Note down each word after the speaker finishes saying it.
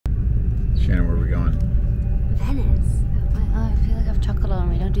Shannon, where are we going? Venice. I feel like I have chocolate on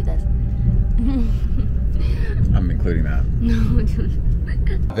me. Don't do this. I'm including that.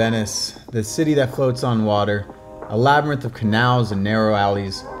 No. Venice, the city that floats on water, a labyrinth of canals and narrow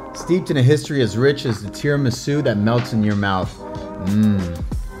alleys, steeped in a history as rich as the tiramisu that melts in your mouth.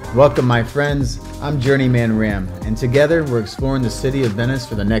 Welcome, my friends. I'm Journeyman Ram, and together we're exploring the city of Venice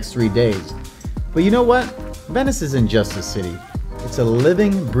for the next 3 days. But you know what? Venice isn't just a city. It's a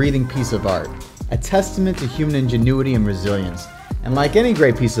living, breathing piece of art, a testament to human ingenuity and resilience. And like any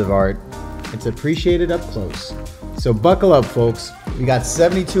great piece of art, it's appreciated up close. So buckle up, folks. We got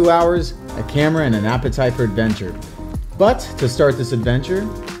 72 hours, a camera, and an appetite for adventure. But to start this adventure,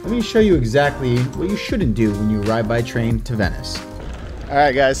 let me show you exactly what you shouldn't do when you ride by train to Venice. All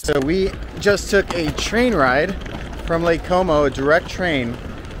right, guys, so we just took a train ride from Lake Como, a direct train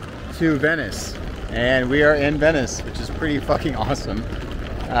to Venice. And we are in Venice, which is pretty fucking awesome.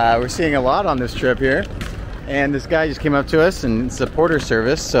 We're seeing a lot on this trip here. And this guy just came up to us, and it's a porter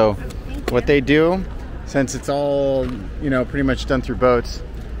service. So what they do, since it's all, you know, pretty much done through boats,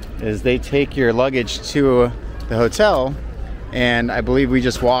 is they take your luggage to the hotel, and I believe we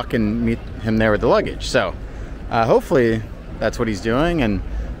just walk and meet him there with the luggage. So hopefully that's what he's doing, and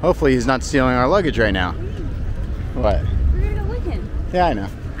hopefully he's not stealing our luggage right now. What? We're gonna go with him. Yeah, I know.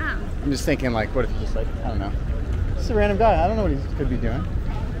 Oh. I'm just thinking, like, what if he's just like, I don't know. Just a random guy. I don't know what he could be doing.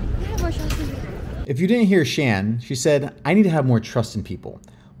 If you didn't hear Shan, she said, I need to have more trust in people.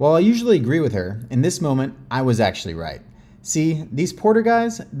 While I usually agree with her, in this moment, I was actually right. See, these porter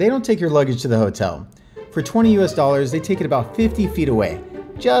guys, they don't take your luggage to the hotel. For $20 US, they take it about 50 feet away,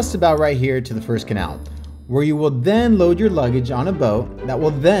 just about right here to the first canal, where you will then load your luggage on a boat that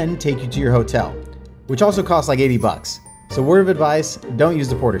will then take you to your hotel, which also costs like 80 bucks. So word of advice, don't use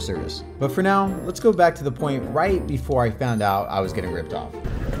the porter service. But for now, let's go back to the point right before I found out I was getting ripped off.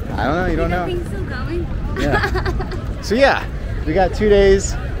 I don't know, you don't know. Things still going? Yeah. So yeah, we got 2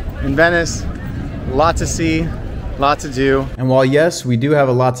 days in Venice, lot to see, lot to do. And while yes, we do have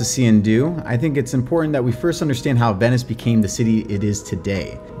a lot to see and do, I think it's important that we first understand how Venice became the city it is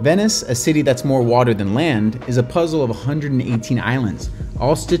today. Venice, a city that's more water than land, is a puzzle of 118 islands,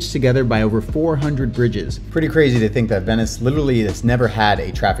 all stitched together by over 400 bridges. Pretty crazy to think that Venice literally has never had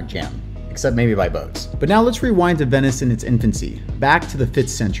a traffic jam, except maybe by boats. But now let's rewind to Venice in its infancy, back to the 5th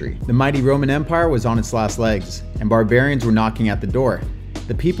century. The mighty Roman Empire was on its last legs, and barbarians were knocking at the door.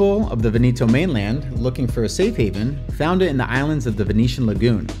 The people of the Veneto mainland, looking for a safe haven, found it in the islands of the Venetian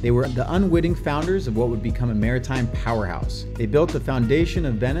lagoon. They were the unwitting founders of what would become a maritime powerhouse. They built the foundation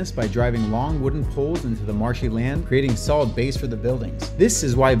of Venice by driving long wooden poles into the marshy land, creating a solid base for the buildings. This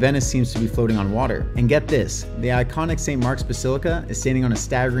is why Venice seems to be floating on water. And get this, the iconic St. Mark's Basilica is standing on a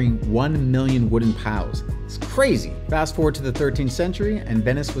staggering 1 million wooden piles. It's crazy. Fast forward to the 13th century, and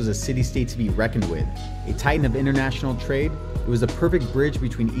Venice was a city-state to be reckoned with. A titan of international trade, it was the perfect bridge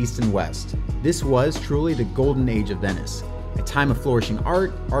between East and West. This was truly the golden age of Venice, a time of flourishing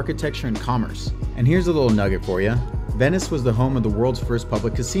art, architecture, and commerce. And here's a little nugget for you. Venice was the home of the world's first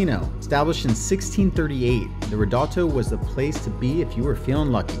public casino. Established in 1638, the Ridotto was the place to be if you were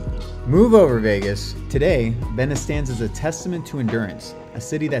feeling lucky. Move over, Vegas. Today, Venice stands as a testament to endurance, a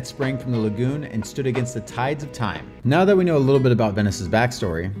city that sprang from the lagoon and stood against the tides of time. Now that we know a little bit about Venice's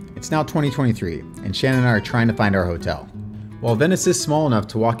backstory, it's now 2023, and Shannon and I are trying to find our hotel. While Venice is small enough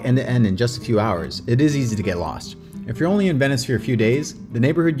to walk end to end in just a few hours, it is easy to get lost. If you're only in Venice for a few days, the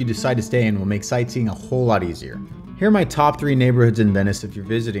neighborhood you decide to stay in will make sightseeing a whole lot easier. Here are my top 3 neighborhoods in Venice if you're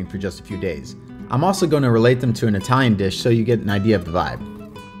visiting for just a few days. I'm also going to relate them to an Italian dish so you get an idea of the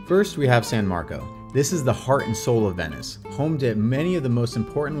vibe. First, we have San Marco. This is the heart and soul of Venice, home to many of the most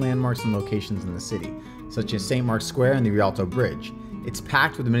important landmarks and locations in the city, such as St. Mark's Square and the Rialto Bridge. It's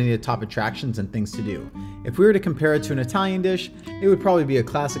packed with many of the top attractions and things to do. If we were to compare it to an Italian dish, it would probably be a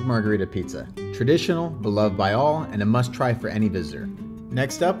classic margherita pizza. Traditional, beloved by all, and a must-try for any visitor.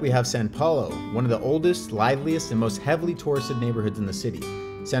 Next up, we have San Polo, one of the oldest, liveliest, and most heavily touristed neighborhoods in the city.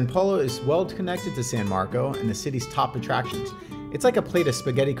 San Polo is well connected to San Marco and the city's top attractions. It's like a plate of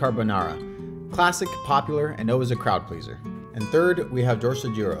spaghetti carbonara. Classic, popular, and always a crowd pleaser. And third, we have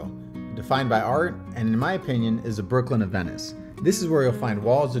Dorso Duro, defined by art, and in my opinion, is the Brooklyn of Venice. This is where you'll find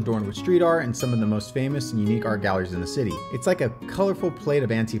walls adorned with street art and some of the most famous and unique art galleries in the city. It's like a colorful plate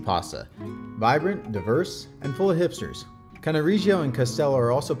of antipasta. Vibrant, diverse, and full of hipsters. Cannaregio and Castello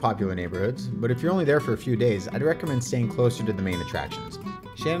are also popular neighborhoods, but if you're only there for a few days, I'd recommend staying closer to the main attractions.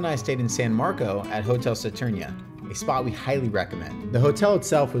 Shannon and I stayed in San Marco at Hotel Saturnia, a spot we highly recommend. The hotel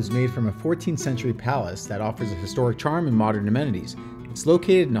itself was made from a 14th century palace that offers a historic charm and modern amenities. It's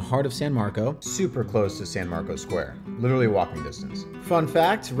located in the heart of San Marco, super close to San Marco Square. literally walking distance. Fun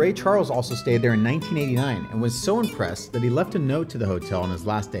fact, Ray Charles also stayed there in 1989 and was so impressed that he left a note to the hotel on his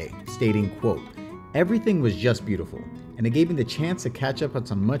last day, stating, quote, "Everything was just beautiful, and it gave me the chance to catch up on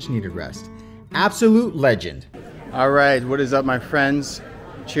some much needed rest. Absolute legend." All right, what is up, my friends?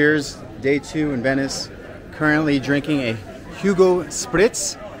 Cheers, day 2 in Venice. Currently drinking a Hugo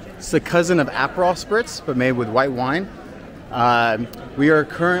Spritz. It's the cousin of Aperol Spritz, but made with white wine. We are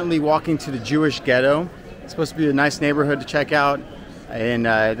currently walking to the Jewish ghetto. It's supposed to be a nice neighborhood to check out in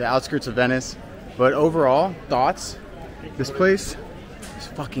the outskirts of Venice. But overall, thoughts? This place is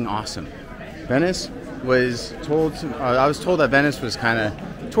fucking awesome. Venice was told, I was told that Venice was kind of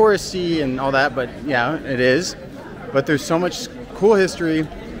touristy and all that, but yeah, it is. But there's so much cool history.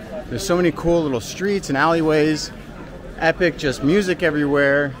 There's so many cool little streets and alleyways. Epic, just music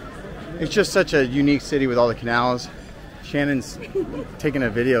everywhere. It's just such a unique city with all the canals. Shannon's taking a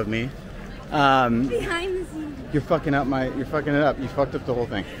video of me. Behind the scenes. You're fucking it up. You fucked up the whole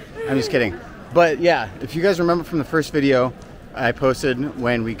thing. I'm just kidding. But yeah, if you guys remember from the first video I posted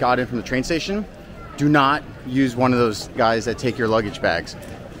when we got in from the train station, do not use one of those guys that take your luggage bags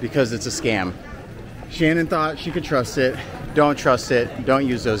because it's a scam. Shannon thought she could trust it. Don't trust it. Don't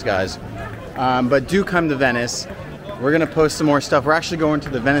use those guys. But do come to Venice. We're gonna post some more stuff. We're actually going to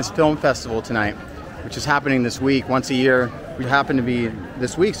the Venice Film Festival tonight, which is happening this week, once a year. We happen to be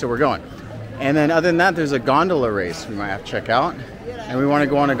this week, so we're going. And then other than that, there's a gondola race we might have to check out. And we want to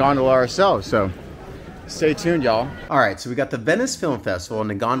go on a gondola ourselves, so stay tuned, y'all. All right, so we got the Venice Film Festival and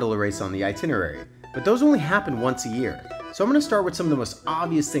the gondola race on the itinerary. But those only happen once a year. So I'm gonna start with some of the most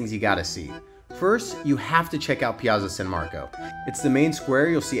obvious things you gotta see. First, you have to check out Piazza San Marco. It's the main square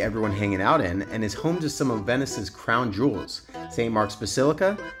you'll see everyone hanging out in and is home to some of Venice's crown jewels, St. Mark's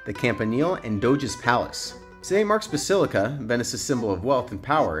Basilica, the Campanile, and Doge's Palace. St. Mark's Basilica, Venice's symbol of wealth and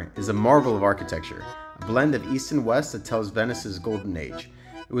power, is a marvel of architecture, a blend of east and west that tells Venice's golden age.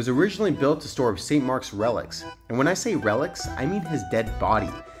 It was originally built to store St. Mark's relics, and when I say relics, I mean his dead body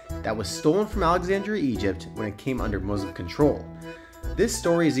that was stolen from Alexandria, Egypt when it came under Muslim control. This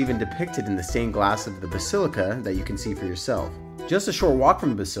story is even depicted in the stained glass of the basilica that you can see for yourself. Just a short walk from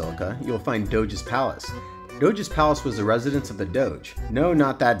the basilica, you'll find Doge's Palace. Doge's Palace was the residence of the Doge. No,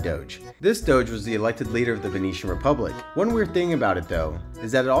 not that Doge. This Doge was the elected leader of the Venetian Republic. One weird thing about it though,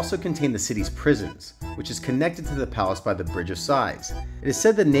 is that it also contained the city's prisons, which is connected to the palace by the Bridge of Sighs. It is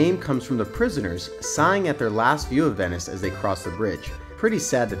said the name comes from the prisoners sighing at their last view of Venice as they crossed the bridge. Pretty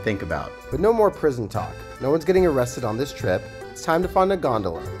sad to think about. But no more prison talk. No one's getting arrested on this trip. It's time to find a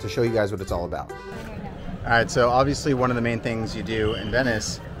gondola to show you guys what it's all about. All right, so obviously one of the main things you do in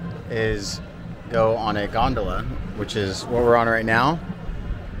Venice is go on a gondola, which is what we're on right now.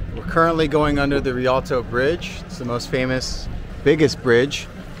 We're currently going under the Rialto Bridge. It's the most famous, biggest bridge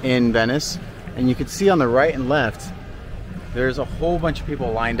in Venice. And you can see on the right and left, there's a whole bunch of people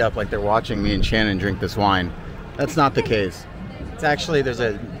lined up like they're watching me and Shannon drink this wine. That's not the case. It's actually, there's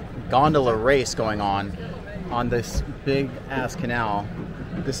a gondola race going on this big ass canal.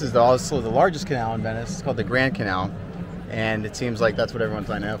 This is also the largest canal in Venice. It's called the Grand Canal. And it seems like that's what everyone's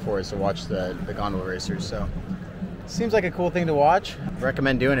lining up for, is to watch the gondola racers. So seems like a cool thing to watch.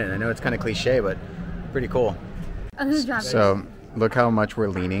 Recommend doing it. I know it's kind of cliche, but pretty cool. So look how much we're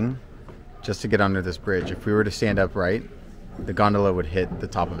leaning just to get under this bridge. If we were to stand upright, the gondola would hit the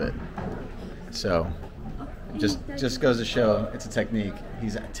top of it. So just goes to show it's a technique.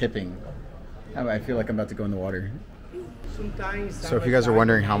 He's tipping. I feel like I'm about to go in the water. So if you guys are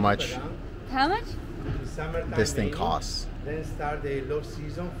wondering how much this thing costs, these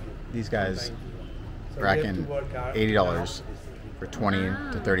guys reckon $80 for 20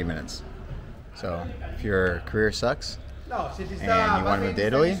 to 30 minutes. So if your career sucks and you want to move to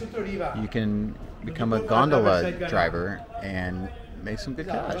Italy, you can become a gondola driver and make some good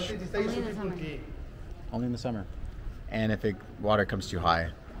cash. Only in the summer. And if water comes too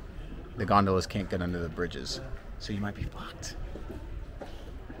high, the gondolas can't get under the bridges, so you might be fucked.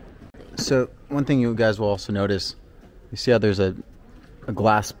 So one thing you guys will also notice, you see how there's a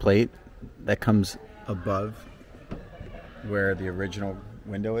glass plate that comes above where the original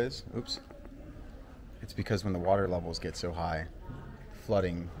window is? Oops. It's because when the water levels get so high,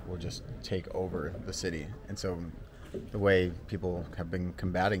 flooding will just take over the city. And so the way people have been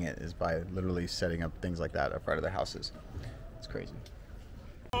combating it is by literally setting up things like that up front of their houses. It's crazy.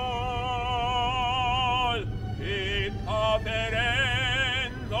 Woo!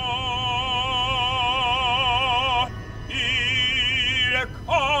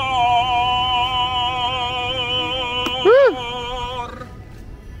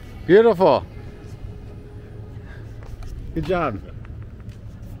 Beautiful. Good job.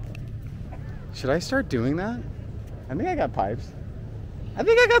 Should I start doing that? I think I got pipes. I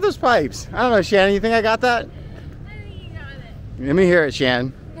think I got those pipes. I don't know, Shannon, you think I got that? I think you got it. Let me hear it,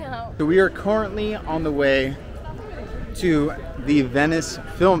 Shan. No. So we are currently on the way to the Venice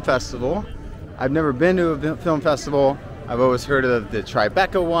Film Festival. I've never been to a film festival. I've always heard of the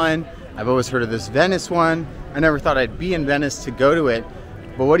Tribeca one. I've always heard of this Venice one. I never thought I'd be in Venice to go to it.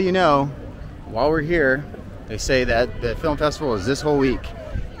 But what do you know? While we're here, they say that the film festival is this whole week.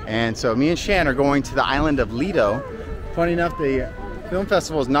 And so me and Shan are going to the island of Lido. Funny enough, the film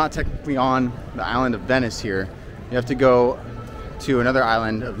festival is not technically on the island of Venice here. You have to go to another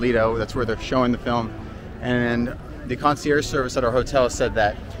island of Lido. That's where they're showing the film. And the concierge service at our hotel said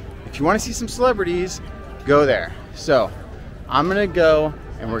that if you want to see some celebrities, go there. So I'm gonna go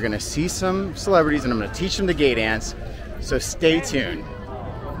and we're gonna see some celebrities and I'm gonna teach them the gay dance. So stay tuned.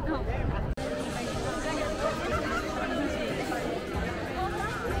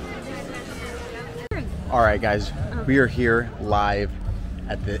 All right, guys, we are here live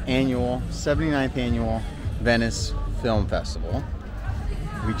at the 79th annual Venice Film Festival.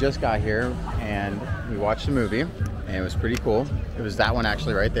 We just got here and we watched a movie and it was pretty cool. It was that one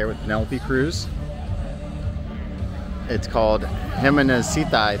actually right there with Penelope Cruz. It's called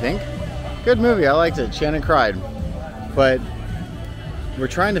Jimenezita, I think. Good movie, I liked it. Shannon cried. But we're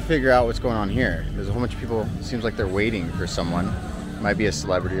trying to figure out what's going on here. There's a whole bunch of people, it seems like they're waiting for someone. Might be a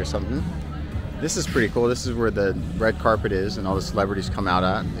celebrity or something. This is pretty cool. This is where the red carpet is and all the celebrities come out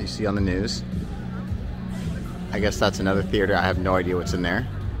at. You see on the news. I guess that's another theater. I have no idea what's in there.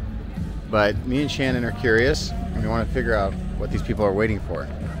 But me and Shannon are curious and we want to figure out what these people are waiting for.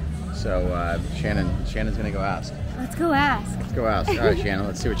 So Shannon's gonna go ask. Let's go ask. Let's go ask. All right, Shannon,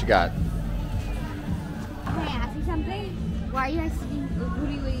 let's see what you got. Can I ask you something? Why are you guys sitting? What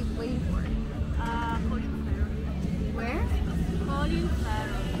are you waiting for? Where?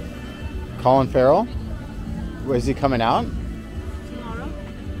 Colin Farrell? Was he coming out? Tomorrow.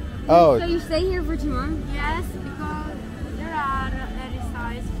 Oh. So you stay here for tomorrow? Yes, because there are Harry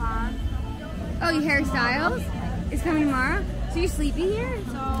Styles fans. Oh, you Harry Styles is coming tomorrow? So you're sleeping here?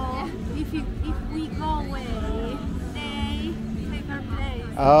 So if we go away, they take our place.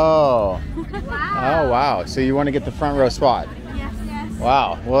 Oh. Wow. Oh, wow. So you want to get the front row spot? Yes, yes.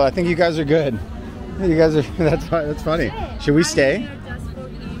 Wow. Well, I think you guys are good. You guys are, that's funny. Should we stay? I'm here just for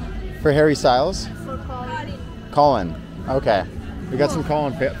him, For Harry Styles? for Colin. Colin. Okay. We got some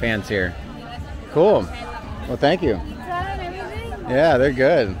Colin fans here. Cool. Well, thank you. Yeah, they're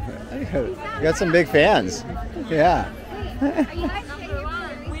good. You got some big fans. Yeah. Are you guys staying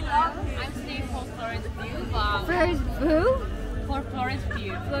here We love him. I'm staying for Florence View, but for who? for Florence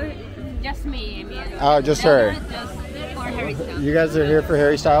View. Just me, Emilio. Oh, just her. Just for Harry Styles. You guys are here for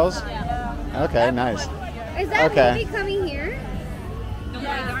Harry Styles? Yeah. Okay, nice. Is that Okay. movie coming here? Don't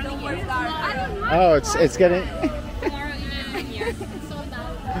worry, darling. Yes. I don't know. Oh, it's getting. Tomorrow evening here. It's sold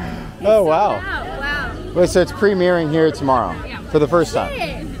out. Oh, wow. Wow. Wait, so it's premiering here tomorrow for the first time.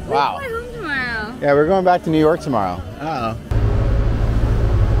 Shit. Wow. We're going home tomorrow. Yeah, we're going back to New York tomorrow. Uh-oh.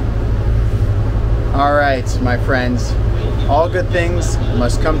 All right, my friends. All good things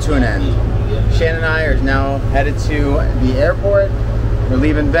must come to an end. Shannon and I are now headed to the airport. We're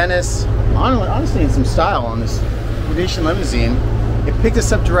leaving Venice. Honestly, in some style on this Venetian limousine. It picked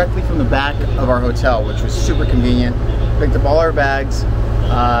us up directly from the back of our hotel, which was super convenient. Picked up all our bags.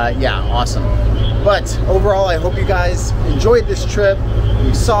 Yeah, awesome. But overall, I hope you guys enjoyed this trip.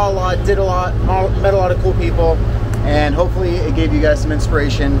 We saw a lot, did a lot, met a lot of cool people, and hopefully it gave you guys some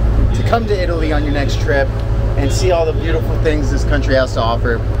inspiration to come to Italy on your next trip and see all the beautiful things this country has to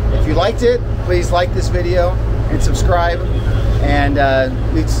offer. If you liked it, please like this video and subscribe, and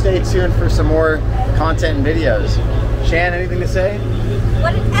please stay tuned for some more content and videos. Shan, anything to say?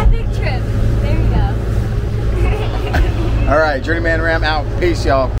 What an epic trip. There you go. All right, Journeyman Ram out. Peace, y'all.